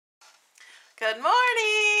Good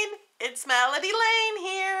morning! It's Melody Lane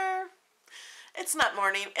here. It's not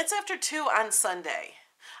morning, it's after 2 on Sunday.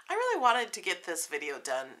 I really wanted to get this video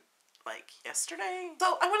done like yesterday.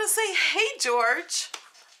 So I want to say, hey George,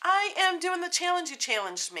 I am doing the challenge you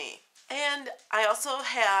challenged me. And I also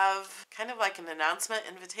have kind of like an announcement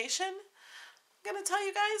invitation. I'm going to tell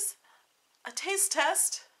you guys a taste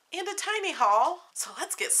test and a tiny haul. So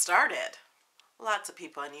let's get started. Lots of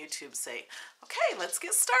people on YouTube say, okay, let's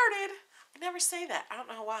get started. I never say that. I don't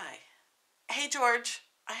know why. Hey George,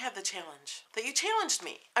 I have the challenge that you challenged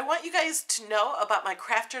me. I want you guys to know about my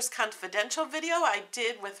Crafters Confidential video I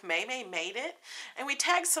did with May Made It. And we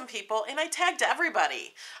tagged some people, and I tagged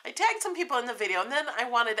everybody. I tagged some people in the video, and then I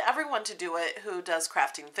wanted everyone to do it who does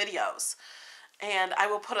crafting videos. And I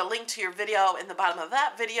will put a link to your video in the bottom of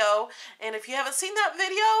that video. And if you haven't seen that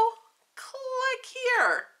video, click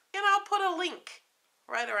here. And I'll put a link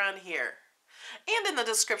right around here. And in the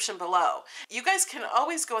description below. You guys can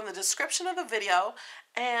always go in the description of the video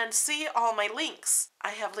and see all my links.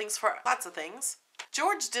 I have links for lots of things.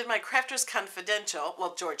 George did my Crafters Confidential,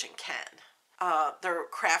 well, George and Ken. They're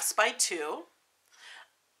Crafts by Two.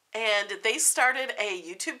 And they started a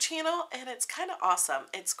YouTube channel, and it's kind of awesome.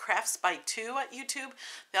 It's Crafts by Two at YouTube.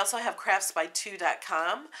 They also have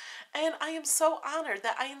craftsby2.com. And I am so honored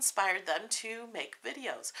that I inspired them to make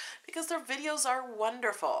videos because their videos are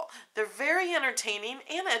wonderful. They're very entertaining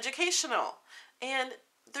and educational. And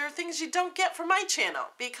they're things you don't get from my channel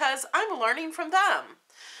because I'm learning from them.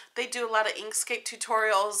 They do a lot of Inkscape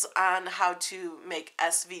tutorials on how to make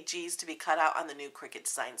SVGs to be cut out on the new Cricut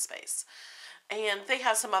Design Space. And they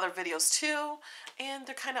have some other videos too, and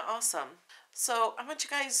they're kind of awesome. So I want you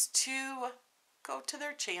guys to go to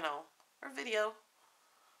their channel or video.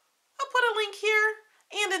 I'll put a link here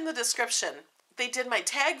and in the description. They did my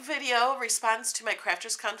tag video response to my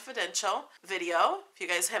Crafters Confidential video. If you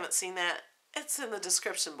guys haven't seen that, it's in the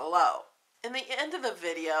description below. In the end of the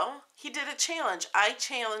video, he did a challenge. I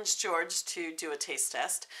challenged George to do a taste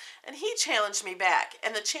test, and he challenged me back.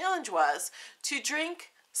 And the challenge was to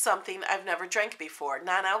drink something I've never drank before,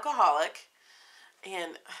 non-alcoholic.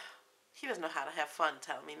 And he doesn't know how to have fun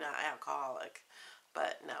telling me not alcoholic.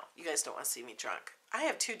 But no, you guys don't want to see me drunk. I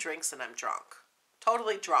have 2 drinks and I'm drunk.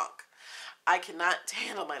 Totally drunk. I cannot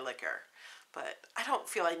handle my liquor. But I don't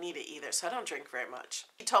feel I need it either, so I don't drink very much.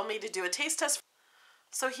 He told me to do a taste test.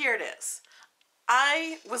 So here it is.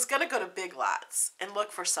 I was going to go to Big Lots and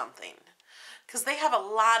look for something. Because they have a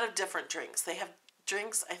lot of different drinks. They have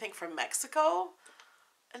drinks, I think, from Mexico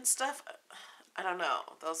and stuff. I don't know.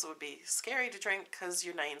 Those would be scary to drink because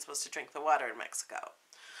you're not even supposed to drink the water in Mexico.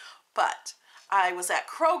 But I was at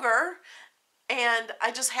Kroger and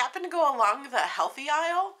I just happened to go along the healthy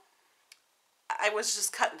aisle. I was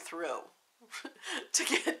just cutting through to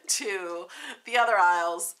get to the other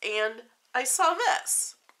aisles and I saw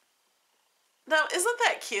this. Now, isn't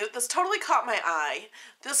that cute? This totally caught my eye.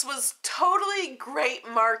 This was totally great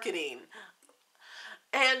marketing.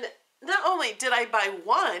 And not only did I buy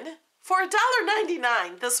one for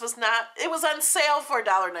 $1.99, it was on sale for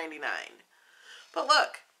 $1.99. But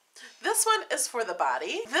look, this one is for the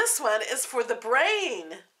body. This one is for the brain.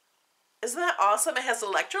 Isn't that awesome? It has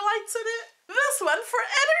electrolytes in it. This one for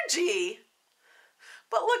energy.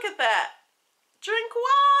 But look at that. Drink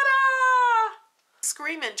water.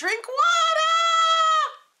 Screaming, drink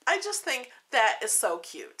water. I just think that is so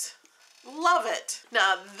cute. Love it.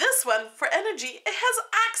 Now this one for energy, it has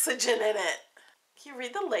oxygen in it. Can you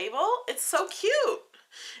read the label? It's so cute.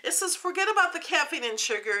 It says, forget about the caffeine and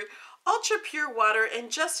sugar, ultra pure water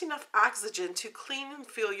and just enough oxygen to clean and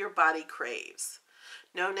feel your body craves.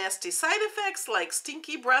 No nasty side effects like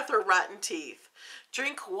stinky breath or rotten teeth.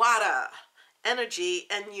 Drink water, energy,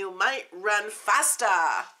 and you might run faster.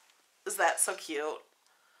 Is that so cute?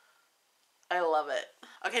 I love it.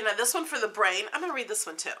 Okay, now this one for the brain. I'm going to read this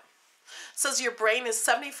one too. It says your brain is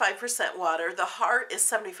 75% water, the heart is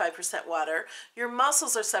 75% water, your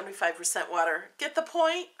muscles are 75% water. Get the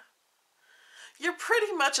point? You're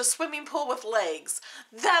pretty much a swimming pool with legs.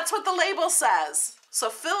 That's what the label says. So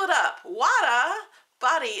fill it up. Water,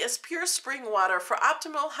 body is pure spring water for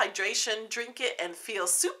optimal hydration. Drink it and feel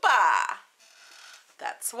super.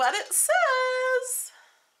 That's what it says.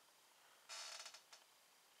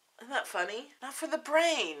 Isn't that funny? Now for the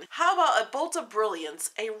brain. How about a bolt of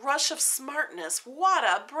brilliance, a rush of smartness?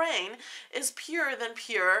 Water, brain, is purer than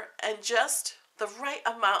pure and just the right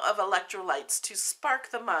amount of electrolytes to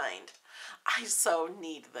spark the mind. I so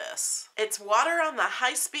need this. It's water on the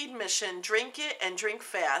high-speed mission. Drink it and drink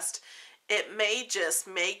fast. It may just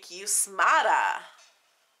make you smarter.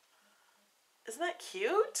 Isn't that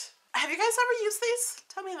cute? Have you guys ever used these?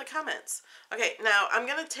 Tell me in the comments. Okay, now I'm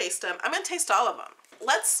going to taste them. I'm going to taste all of them.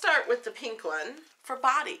 Let's start with the pink one for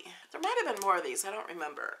body. There might have been more of these. I don't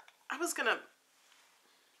remember. I was going to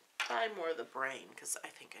buy more of the brain because I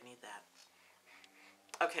think I need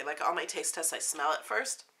that. Okay, like all my taste tests, I smell it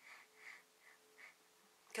first.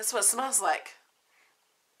 Guess what it smells like?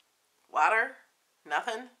 Water?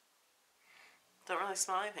 Nothing? Don't really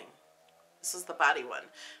smell anything. This is the body one.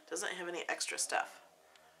 Doesn't have any extra stuff.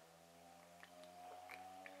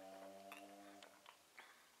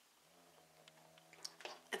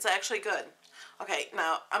 It's actually good. Okay,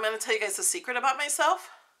 now I'm going to tell you guys a secret about myself.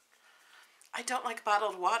 I don't like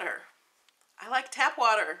bottled water. I like tap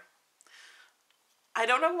water. I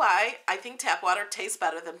don't know why. I think tap water tastes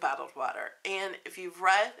better than bottled water. And if you've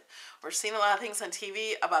read or seen a lot of things on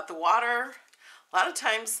TV about the water, a lot of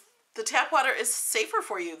times the tap water is safer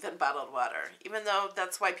for you than bottled water. Even though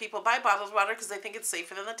that's why people buy bottled water, because they think it's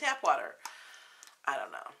safer than the tap water. I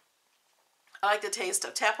don't know. I like the taste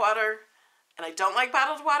of tap water. And I don't like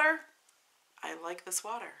bottled water. I like this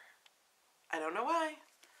water. I don't know why.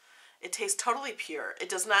 It tastes totally pure. It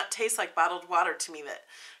does not taste like bottled water to me that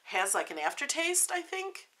has like an aftertaste, I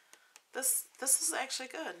think. This is actually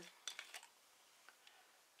good.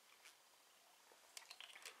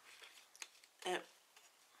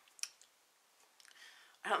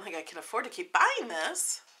 I don't think I can afford to keep buying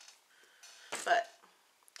this, but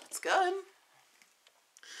it's good.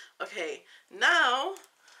 Okay, now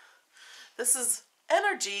this is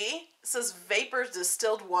energy. It says vapor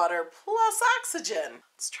distilled water plus oxygen.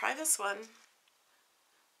 Let's try this one.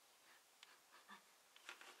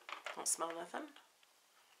 Don't smell nothing.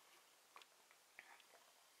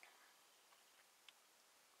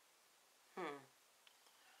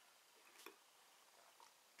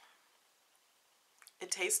 It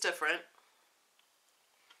tastes different.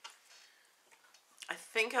 I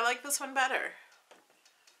think I like this one better.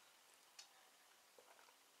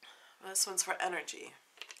 This one's for energy.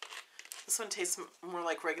 This one tastes more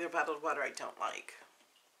like regular bottled water I don't like.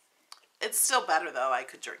 It's still better though. I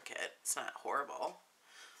could drink it. It's not horrible.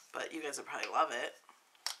 But you guys would probably love it.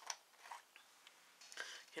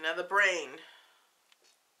 You know, the brain.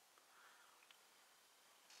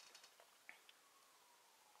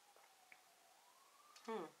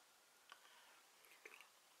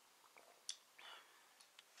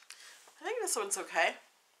 I think this one's okay.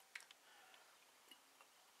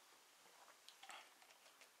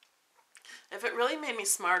 If it really made me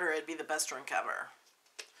smarter, it'd be the best drink ever.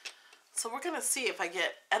 So we're going to see if I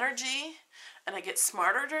get energy and I get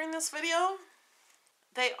smarter during this video.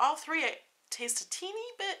 They all three taste a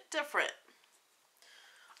teeny bit different.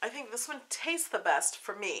 I think this one tastes the best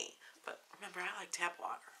for me. But remember, I like tap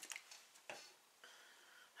water.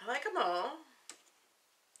 I like them all.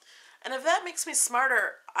 And if that makes me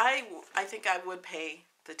smarter, I think I would pay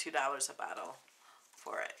the $2 a bottle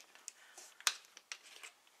for it.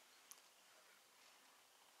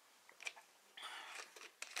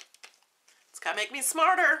 It's gotta make me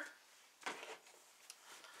smarter.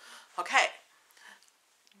 Okay.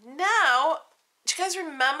 Now, do you guys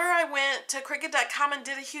remember I went to Cricut.com and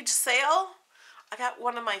did a huge sale? I got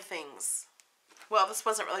one of my things. Well, this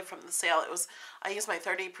wasn't really from the sale. It was, I used my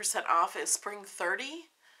 30% off. It was spring 30.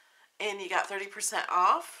 And you got 30%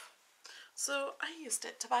 off. So I used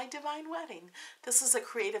it to buy Divine Wedding. This is a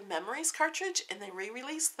Creative Memories cartridge, and they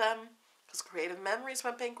re-released them because Creative Memories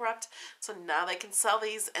went bankrupt. So now they can sell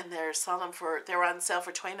these, and they're selling them for, they were on sale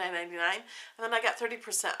for $29.99. And then I got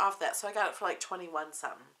 30% off that, so I got it for like 21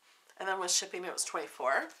 something. And then with shipping, it was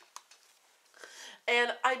 24.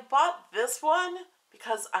 And I bought this one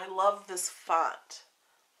because I love this font.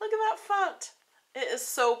 Look at that font. It is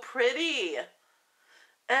so pretty.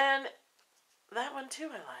 And that one too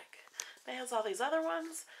I like. It has all these other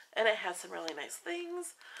ones, and it has some really nice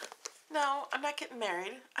things. No, I'm not getting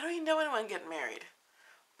married. I don't even know anyone getting married.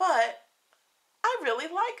 But I really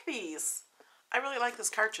like these. I really like this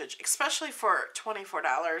cartridge, especially for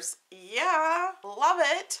 $24. Yeah, love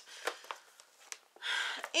it.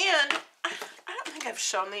 And I don't think I've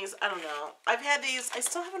shown these. I don't know. I've had these. I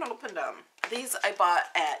still haven't opened them. These I bought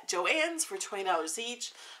at Joann's for $20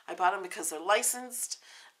 each. I bought them because they're licensed.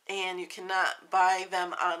 And you cannot buy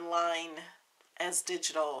them online as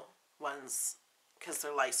digital ones because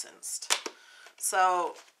they're licensed.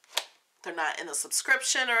 So they're not in the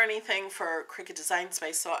subscription or anything for Cricut Design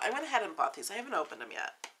Space. So I went ahead and bought these. I haven't opened them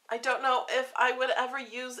yet. I don't know if I would ever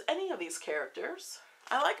use any of these characters.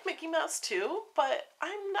 I like Mickey Mouse too, but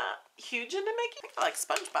I'm not huge into Mickey. I like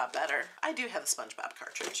SpongeBob better. I do have the SpongeBob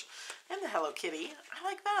cartridge and the Hello Kitty. I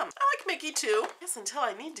like them. I like Mickey too. Yes, until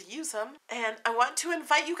I need to use them. And I want to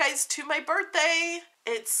invite you guys to my birthday.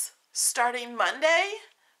 It's starting Monday,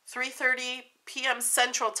 3:30 p.m.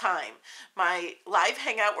 Central Time, my live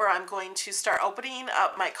hangout where I'm going to start opening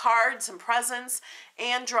up my cards and presents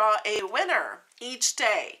and draw a winner each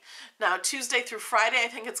day. Now, Tuesday through Friday, I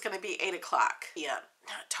think it's going to be 8 o'clock p.m.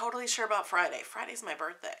 Not totally sure about Friday. Friday's my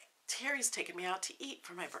birthday. Terry's taking me out to eat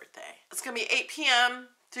for my birthday. It's going to be 8 p.m.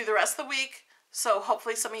 through the rest of the week. So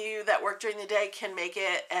hopefully some of you that work during the day can make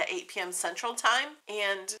it at 8 p.m. Central Time.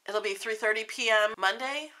 And it'll be 3:30 p.m.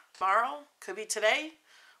 Monday, tomorrow, could be today,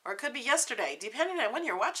 or it could be yesterday, depending on when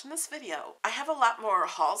you're watching this video. I have a lot more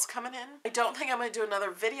hauls coming in. I don't think I'm going to do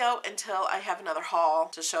another video until I have another haul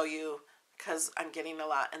to show you, because I'm getting a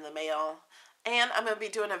lot in the mail. And I'm going to be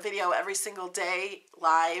doing a video every single day,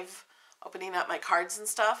 live, opening up my cards and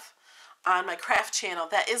stuff on my craft channel.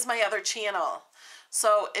 That is my other channel.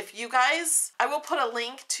 So if you guys, I will put a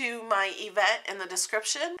link to my event in the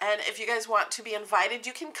description. And if you guys want to be invited,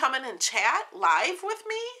 you can come in and chat live with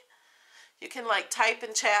me. You can like type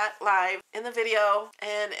and chat live in the video.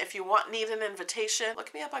 And if you need an invitation,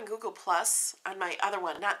 look me up on Google Plus on my other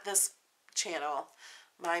one, not this channel,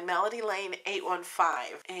 my Melody Lane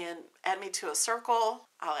 815, and add me to a circle.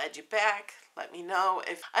 I'll add you back. Let me know.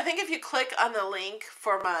 I think if you click on the link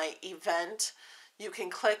for my event, you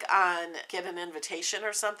can click on get an invitation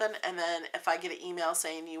or something, and then if I get an email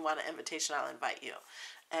saying you want an invitation, I'll invite you,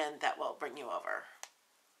 and that will bring you over.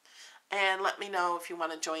 And let me know if you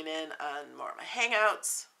want to join in on more of my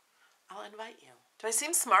hangouts. I'll invite you. Do I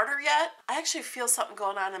seem smarter yet? I actually feel something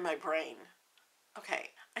going on in my brain. Okay,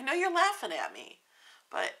 I know you're laughing at me,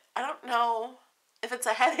 but I don't know if it's a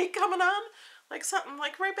headache coming on, like something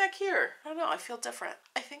like right back here. I don't know, I feel different.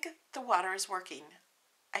 I think the water is working.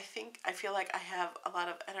 I feel like I have a lot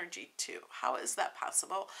of energy too. How is that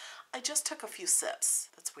possible? I just took a few sips.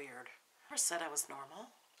 That's weird. I never said I was normal.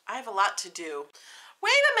 I have a lot to do.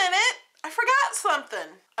 Wait a minute! I forgot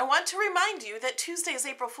something. I want to remind you that Tuesday is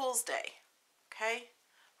April Fool's Day. Okay?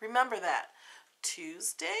 Remember that.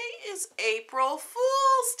 Tuesday is April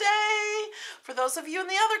Fool's Day. For those of you in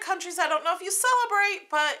the other countries, I don't know if you celebrate,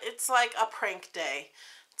 but it's like a prank day.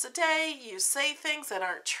 It's a day you say things that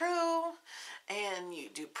aren't true, and you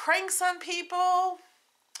do pranks on people,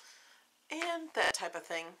 and that type of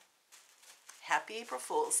thing. Happy April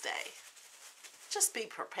Fool's Day. Just be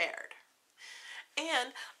prepared.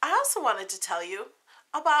 And I also wanted to tell you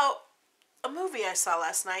about a movie I saw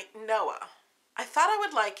last night, Noah. I thought I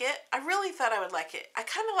would like it. I really thought I would like it. I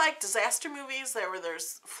kind of like disaster movies where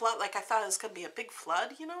there's flood. Like I thought it was going to be a big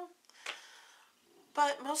flood, you know?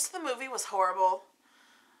 But most of the movie was horrible.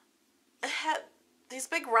 It had these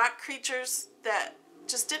big rock creatures that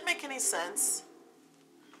just didn't make any sense.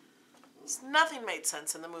 Nothing made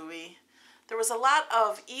sense in the movie. There was a lot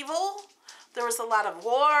of evil. There was a lot of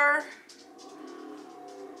war.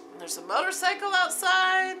 And there's a motorcycle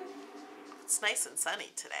outside. It's nice and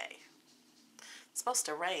sunny today. It's supposed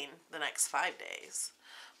to rain the next 5 days.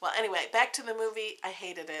 Well, anyway, back to the movie. I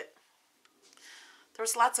hated it. There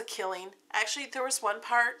was lots of killing. Actually, there was one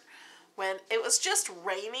part when it was just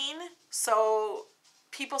raining, so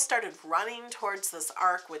people started running towards this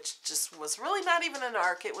ark, which just was really not even an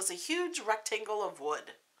ark. It was a huge rectangle of wood.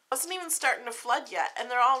 It wasn't even starting to flood yet,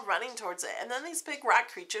 and they're all running towards it. And then these big rock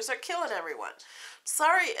creatures are killing everyone.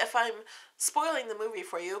 Sorry if I'm spoiling the movie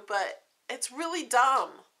for you, but it's really dumb.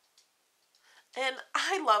 And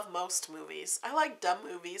I love most movies. I like dumb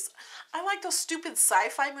movies. I like those stupid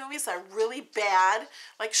sci-fi movies that are really bad,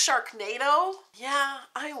 like Sharknado. Yeah,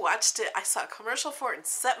 I watched it. I saw a commercial for it and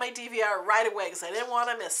set my DVR right away because I didn't want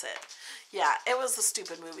to miss it. Yeah, it was a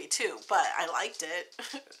stupid movie too, but I liked it.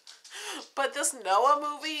 But this Noah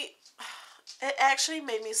movie, it actually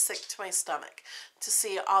made me sick to my stomach to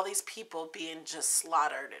see all these people being just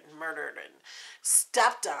slaughtered and murdered and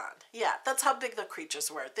stepped on. Yeah, that's how big the creatures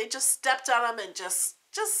were. They just stepped on them and just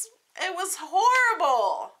it was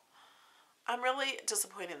horrible. I'm really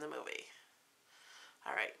disappointed in the movie.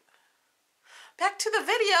 All right. Back to the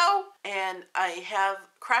video. And I have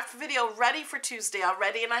craft video ready for Tuesday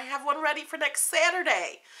already, and I have one ready for next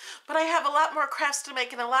Saturday. But I have a lot more crafts to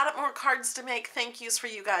make and a lot more cards to make. Thank yous for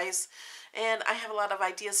you guys. And I have a lot of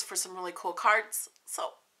ideas for some really cool cards.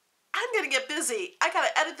 So I'm going to get busy. I got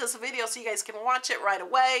to edit this video so you guys can watch it right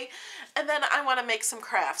away. And then I want to make some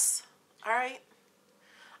crafts. All right?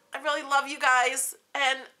 I really love you guys.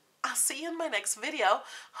 And I'll see you in my next video.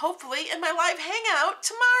 Hopefully in my live hangout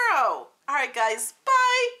tomorrow. All right, guys.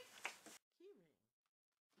 Bye.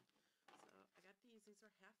 So I got these. These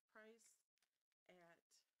are half price at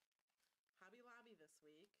Hobby Lobby this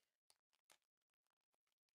week.